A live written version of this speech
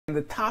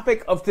The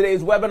topic of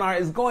today's webinar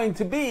is going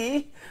to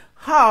be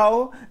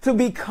how to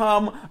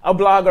become a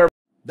blogger.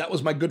 That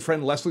was my good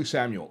friend Leslie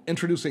Samuel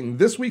introducing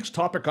this week's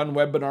topic on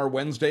Webinar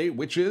Wednesday,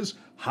 which is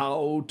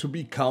how to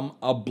become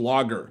a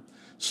blogger.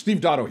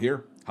 Steve Dotto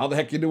here. How the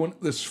heck you doing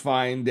this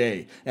fine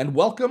day? And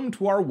welcome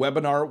to our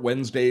Webinar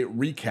Wednesday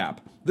recap.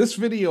 This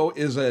video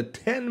is a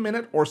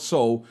 10-minute or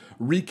so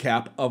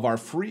recap of our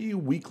free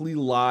weekly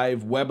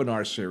live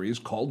webinar series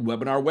called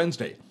Webinar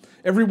Wednesday.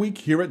 Every week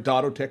here at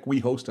Dottotech, we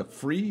host a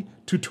free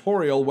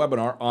tutorial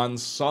webinar on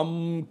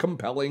some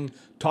compelling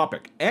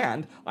topic.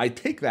 And I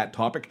take that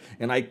topic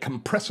and I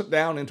compress it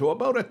down into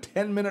about a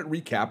 10-minute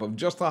recap of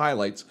just the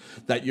highlights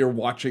that you're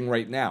watching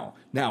right now.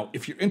 Now,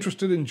 if you're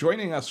interested in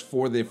joining us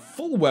for the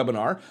full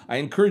webinar, I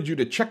encourage you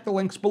to check the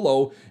links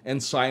below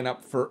and sign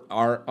up for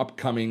our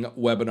upcoming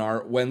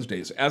Webinar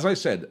Wednesdays. As I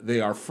said,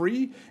 they are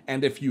free,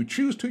 and if you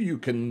choose to, you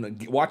can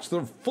watch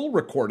the full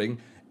recording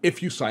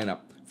if you sign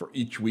up for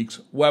each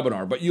week's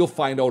webinar, but you'll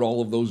find out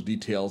all of those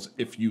details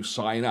if you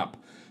sign up.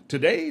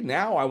 Today,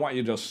 now, I want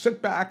you to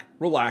sit back,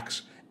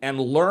 relax, and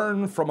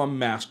learn from a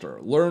master.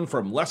 Learn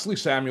from Leslie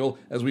Samuel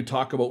as we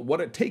talk about what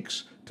it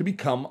takes to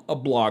become a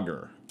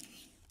blogger.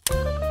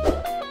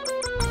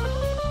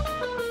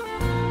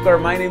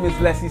 My name is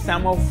Leslie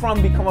Samuel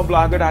from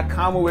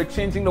becomeablogger.com, where we're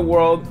changing the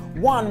world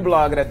one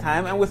blog at a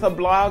time. And with a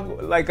blog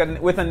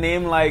with a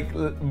name like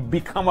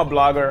Become a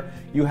Blogger,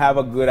 you have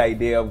a good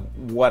idea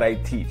of what I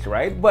teach,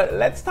 right? But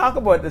let's talk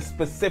about the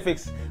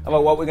specifics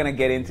about what we're going to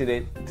get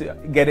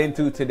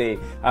into today.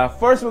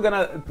 First, we're going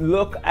to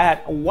look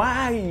at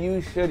why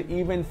you should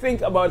even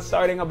think about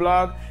starting a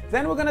blog.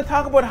 Then we're going to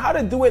talk about how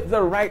to do it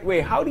the right way.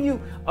 How do you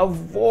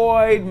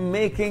avoid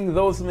making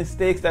those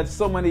mistakes that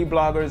so many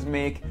bloggers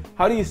make?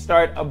 How do you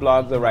start a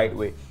blog the right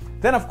way?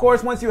 Then, of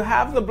course, once you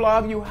have the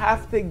blog, you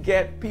have to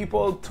get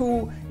people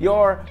to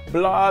your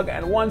blog.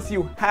 And once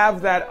you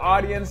have that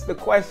audience, the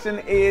question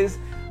is,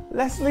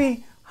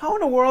 Leslie, how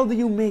in the world do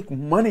you make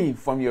money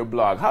from your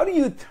blog? How do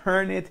you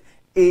turn it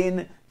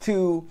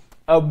into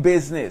a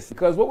business?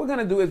 Because what we're going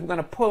to do is we're going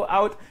to pull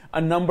out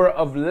a number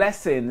of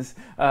lessons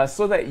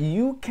so that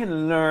you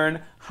can learn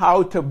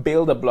how to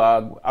build a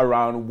blog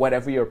around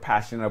whatever you're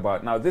passionate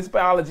about. Now, this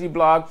biology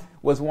blog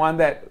was one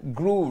that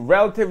grew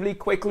relatively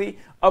quickly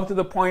up to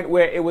the point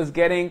where it was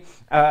getting,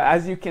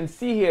 as you can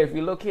see here, if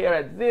you look here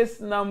at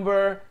this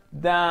number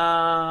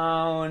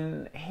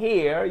down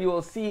here, you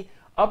will see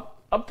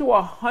up to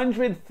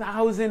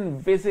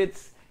 100,000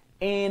 visits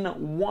in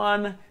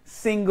one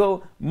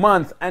single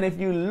month. And if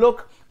you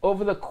look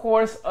over the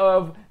course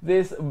of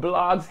this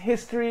blog's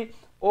history,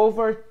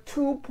 over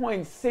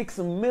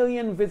 2.6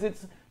 million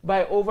visits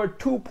by over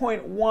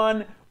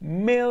 2.1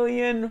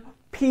 million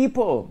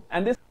people.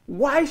 And this,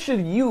 why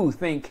should you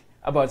think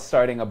about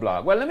starting a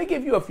blog? Well, let me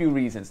give you a few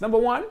reasons. Number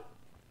one,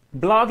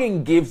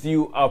 blogging gives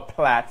you a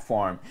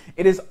platform.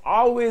 It is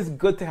always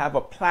good to have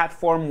a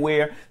platform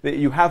where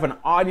you have an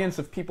audience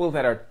of people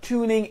that are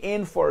tuning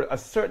in for a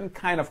certain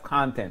kind of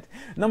content.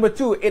 Number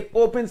two, it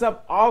opens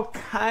up all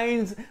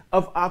kinds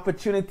of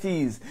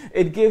opportunities.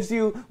 It gives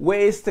you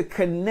ways to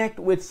connect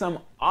with some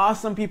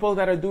awesome people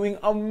that are doing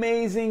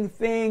amazing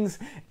things.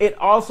 It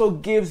also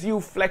gives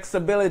you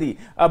flexibility.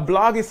 A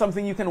blog is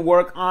something you can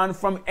work on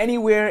from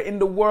anywhere in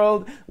the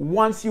world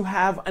once you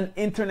have an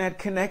internet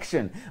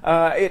connection.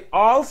 It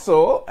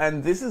also,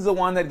 and this is the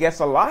one that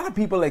gets a lot of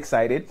people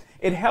excited,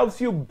 it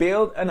helps you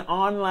build an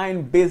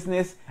online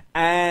business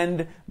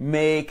and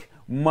make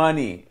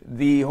money.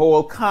 The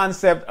whole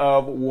concept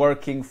of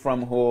working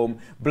from home,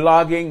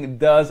 blogging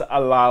does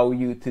allow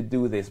you to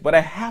do this. But I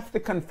have to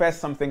confess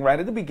something right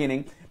at the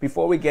beginning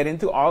before we get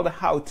into all the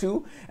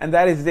how-to, and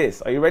that is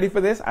this. Are you ready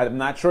for this? I'm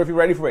not sure if you're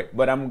ready for it,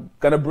 but I'm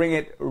gonna bring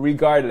it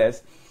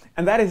regardless.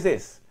 And that is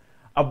this.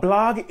 A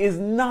blog is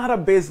not a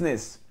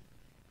business.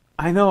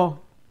 I know.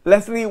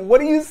 Leslie,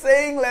 what are you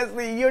saying,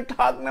 Leslie? You're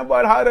talking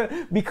about how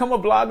to become a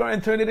blogger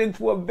and turn it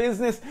into a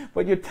business,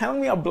 but you're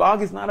telling me a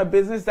blog is not a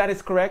business? That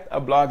is correct. A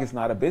blog is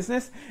not a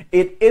business.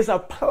 It is a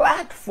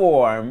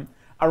platform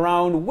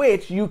around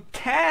which you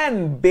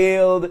can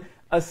build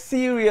a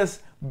serious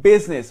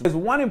business. There's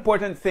one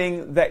important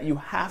thing that you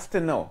have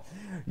to know.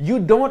 You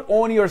don't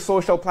own your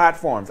social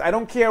platforms. I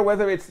don't care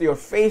whether it's your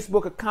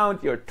Facebook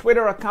account, your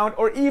Twitter account,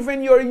 or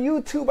even your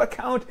YouTube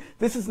account.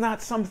 This is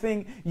not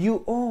something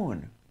you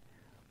own.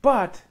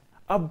 But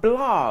a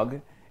blog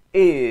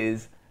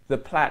is the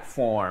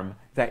platform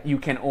that you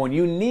can own.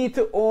 You need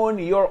to own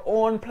your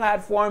own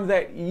platform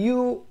that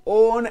you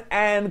own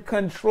and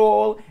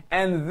control,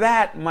 and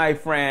that, my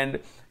friend,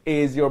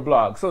 is your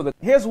blog. So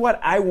here's what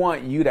I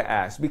want you to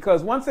ask,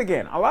 because once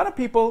again, a lot of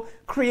people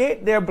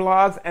create their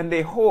blogs and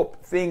they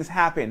hope things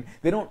happen.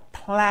 They don't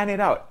plan it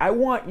out. I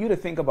want you to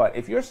think about,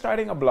 if you're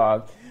starting a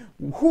blog,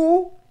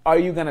 who are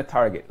you going to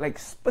target? Like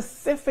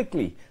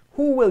specifically,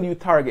 who will you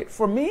target?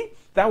 For me,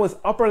 that was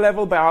upper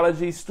level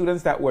biology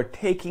students that were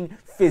taking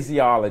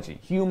physiology,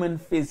 human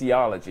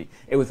physiology.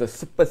 It was a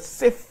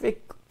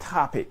specific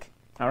topic.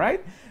 All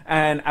right.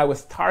 And I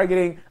was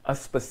targeting a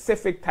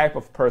specific type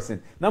of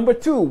person. Number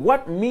two,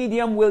 what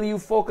medium will you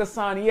focus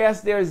on?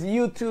 Yes, there's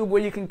YouTube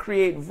where you can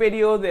create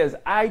video. There's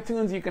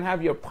iTunes. You can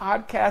have your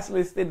podcast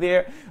listed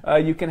there.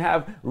 You can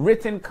have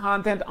written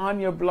content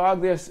on your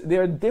blog.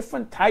 There are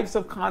different types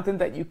of content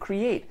that you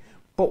create.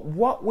 But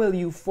what will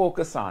you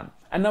focus on?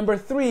 And number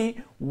three,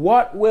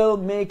 what will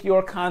make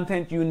your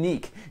content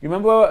unique?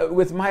 Remember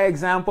with my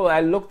example,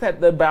 I looked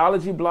at the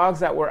biology blogs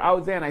that were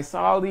out there and I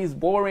saw all these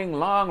boring,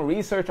 long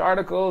research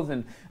articles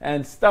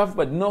and stuff,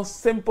 but no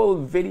simple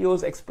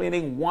videos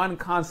explaining one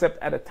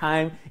concept at a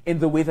time in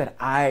the way that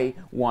I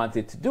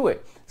wanted to do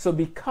it. So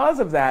because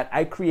of that,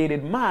 I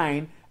created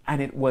mine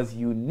and it was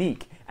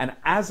unique. And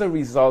as a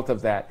result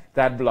of that,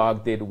 that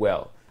blog did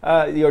well.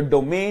 Your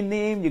domain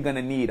name, you're going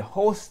to need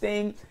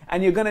hosting,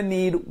 and you're going to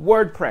need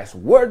WordPress.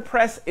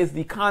 WordPress is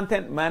the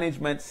content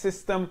management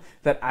system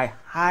that I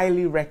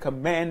highly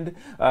recommend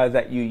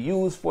that you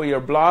use for your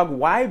blog.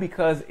 Why?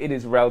 Because it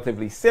is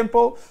relatively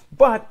simple,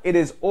 but it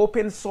is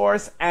open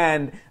source,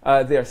 and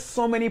there are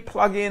so many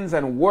plugins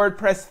and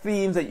WordPress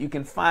themes that you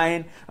can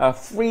find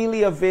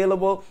freely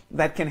available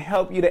that can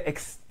help you to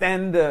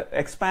expand the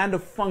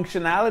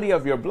functionality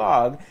of your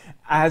blog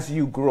as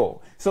you grow.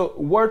 So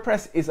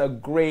WordPress is a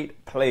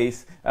great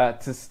place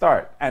to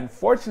start, and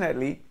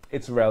fortunately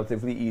it's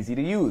relatively easy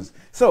to use.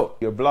 So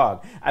your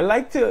blog, I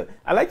like to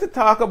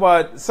talk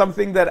about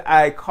something that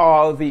I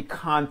call the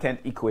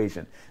content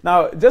equation.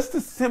 Now, just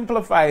to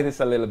simplify this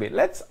a little bit,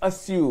 let's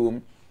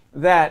assume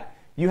that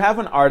you have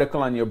an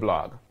article on your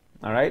blog.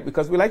 All right,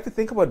 because we like to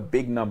think about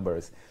big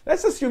numbers.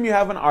 Let's assume you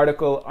have an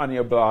article on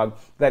your blog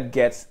that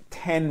gets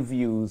 10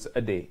 views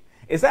a day.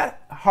 Is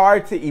that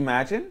hard to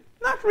imagine?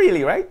 Not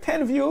really, right?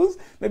 10 views.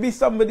 Maybe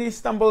somebody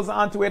stumbles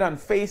onto it on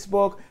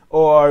Facebook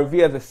or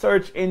via the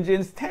search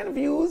engines. 10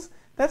 views,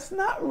 that's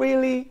not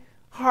really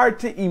hard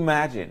to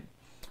imagine.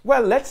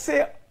 Well, let's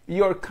say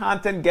your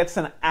content gets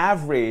an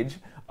average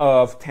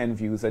of 10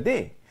 views a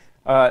day.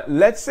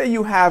 Let's say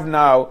you have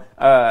now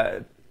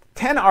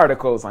 10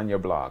 articles on your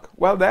blog.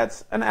 Well,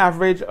 that's an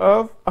average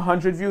of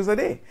 100 views a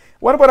day.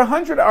 What about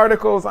 100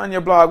 articles on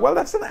your blog? Well,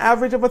 that's an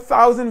average of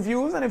 1,000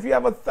 views. And if you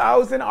have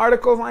 1,000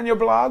 articles on your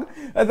blog,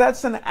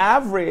 that's an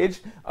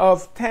average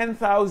of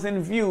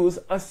 10,000 views,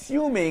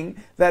 assuming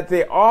that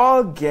they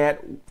all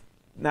get,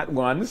 not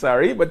one,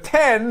 sorry, but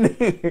 10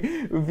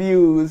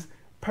 views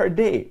per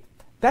day.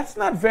 That's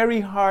not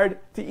very hard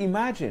to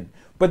imagine,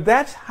 but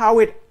that's how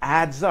it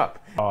adds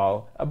up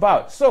all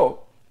about.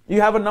 So you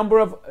have a number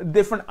of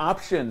different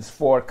options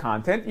for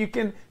content. You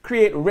can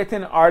create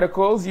written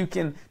articles. You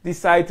can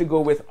decide to go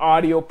with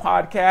audio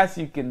podcasts.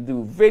 You can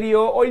do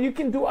video, or you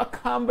can do a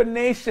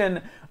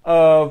combination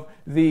of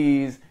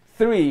these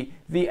three.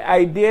 The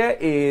idea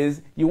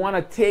is you want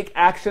to take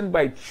action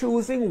by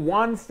choosing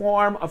one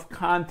form of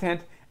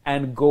content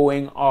and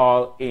going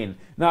all in.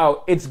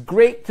 Now, it's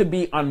great to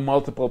be on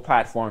multiple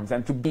platforms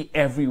and to be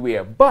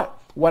everywhere.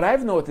 But what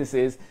I've noticed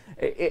is,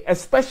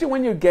 especially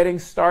when you're getting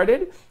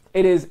started,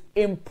 it is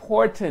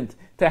important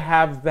to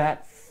have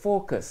that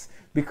focus,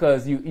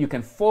 because you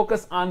can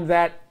focus on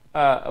that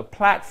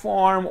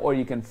platform, or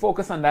you can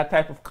focus on that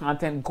type of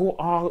content, go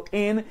all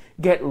in,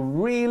 get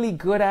really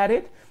good at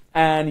it,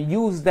 and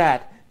use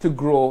that to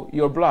grow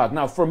your blog.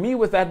 Now, for me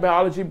with that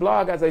biology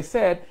blog, as I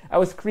said, I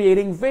was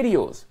creating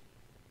videos.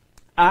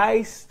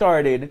 I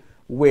started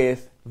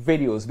with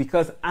videos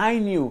because I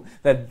knew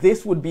that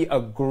this would be a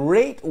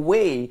great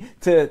way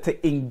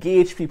to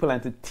engage people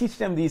and to teach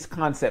them these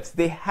concepts.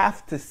 They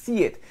have to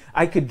see it.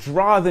 I could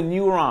draw the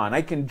neuron.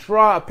 I can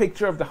draw a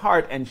picture of the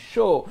heart and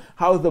show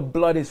how the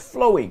blood is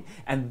flowing.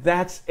 And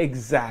that's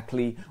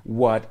exactly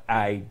what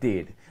I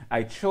did.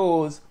 I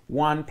chose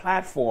one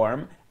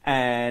platform,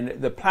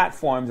 and the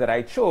platform that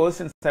I chose,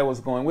 since I was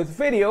going with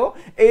video,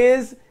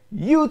 is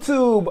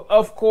YouTube,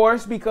 of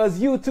course, because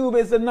YouTube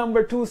is the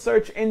 #2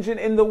 search engine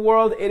in the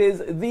world. It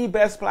is the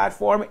best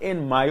platform,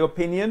 in my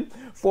opinion,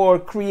 for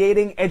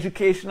creating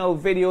educational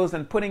videos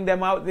and putting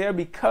them out there,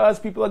 because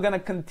people are going to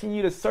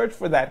continue to search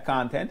for that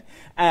content,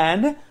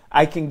 and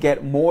I can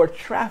get more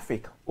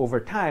traffic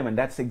over time, and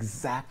that's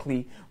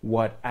exactly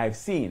what I've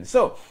seen.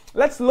 So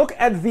let's look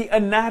at the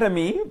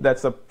anatomy.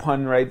 That's a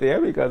pun right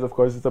there, because of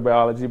course it's a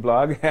biology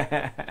blog.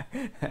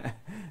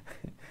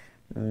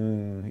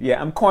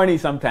 Yeah, I'm corny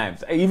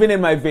sometimes, even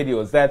in my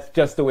videos. That's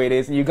just the way it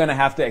is, and you're gonna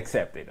have to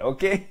accept it,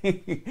 okay?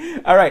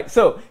 All right,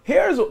 so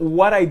here's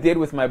what I did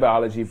with my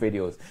biology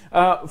videos.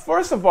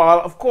 First of all,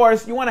 of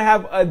course, you want to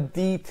have a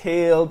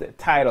detailed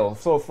title.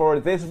 So for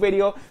this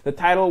video, the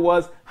title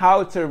was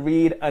How to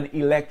Read an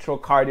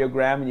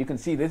Electrocardiogram, and you can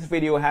see this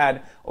video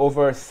had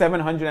over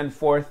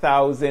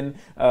 704,000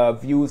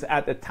 views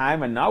at the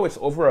time, and now it's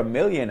over 1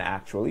 million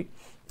actually.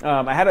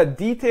 I had a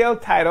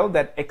detailed title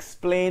that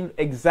explained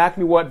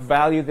exactly what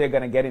value they're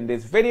going to get in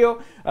this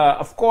video.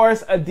 Of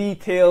course, a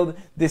detailed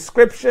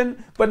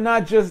description, but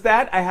not just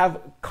that. I have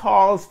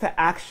calls to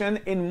action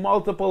in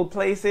multiple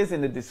places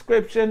in the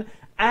description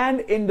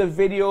and in the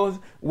videos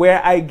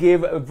where I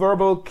give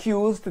verbal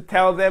cues to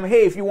tell them,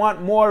 hey, if you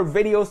want more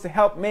videos to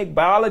help make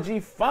biology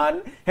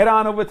fun, head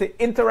on over to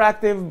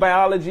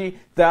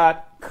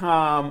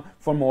interactivebiology.com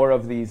for more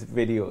of these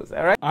videos.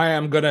 All right. I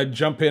am going to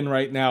jump in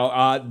right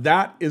now.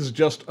 That is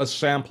just a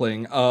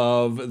sampling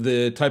of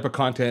the type of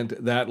content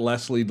that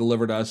Leslie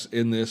delivered us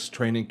in this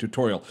training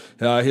tutorial.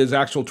 His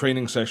actual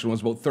training session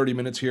was about 30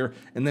 minutes here,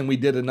 and then we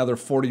did another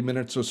 40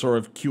 minutes or so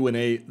of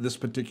Q&A this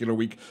particular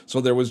week. So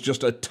there was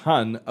just a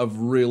ton of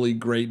really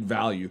great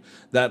value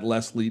that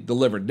Leslie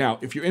delivered. Now,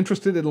 if you're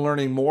interested in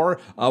learning more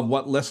of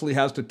what Leslie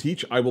has to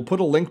teach, I will put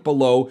a link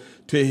below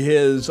to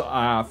his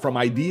From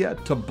Idea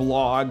to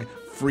Blog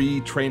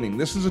free training.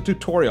 This is a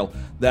tutorial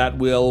that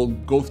will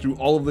go through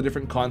all of the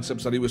different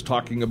concepts that he was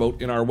talking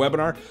about in our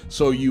webinar,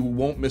 so you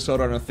won't miss out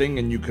on a thing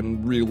and you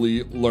can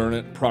really learn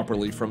it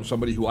properly from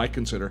somebody who I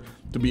consider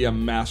to be a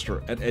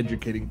master at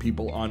educating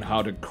people on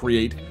how to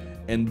create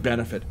and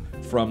benefit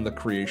from the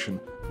creation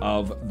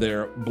of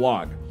their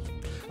blog.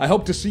 I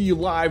hope to see you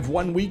live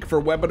 1 week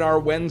for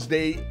Webinar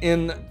Wednesday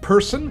in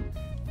person,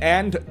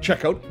 and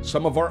check out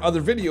some of our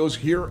other videos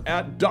here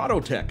at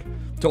Dottotech.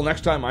 Till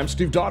next time, I'm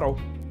Steve Dotto.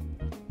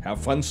 Have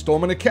fun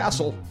storming a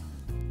castle.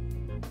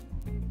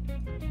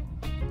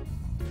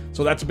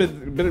 So that's a big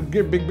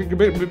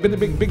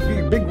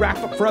wrap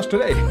up for us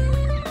today.